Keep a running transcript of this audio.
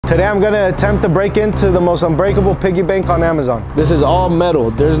Today I'm gonna attempt to break into the most unbreakable piggy bank on Amazon. This is all metal.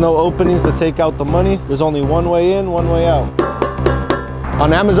 There's no openings to take out the money. There's only one way in, one way out.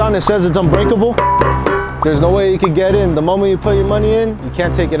 On Amazon, it says it's unbreakable. There's no way you can get in. The moment you put your money in, you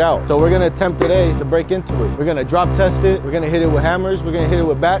can't take it out. So we're gonna attempt today to break into it. We're gonna drop test it. We're gonna hit it with hammers. We're gonna hit it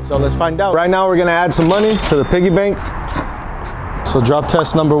with bats. So let's find out. Right now, we're gonna add some money to the piggy bank. So drop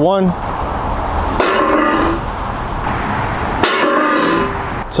test number 1.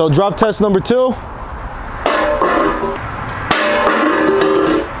 So drop test number 2.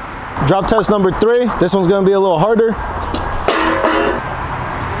 Drop test number 3. This one's gonna be a little harder.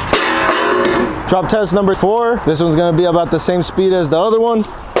 Drop test number 4. This one's gonna be about the same speed as the other one.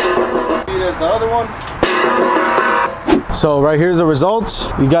 So right here's the results.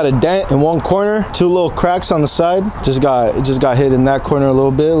 You got a dent in one corner, 2 little cracks on the side. It just got hit in that corner a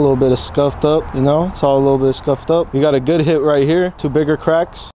little bit of scuffed up, you know, it's all a little bit scuffed up. You got a good hit right here, 2 bigger cracks.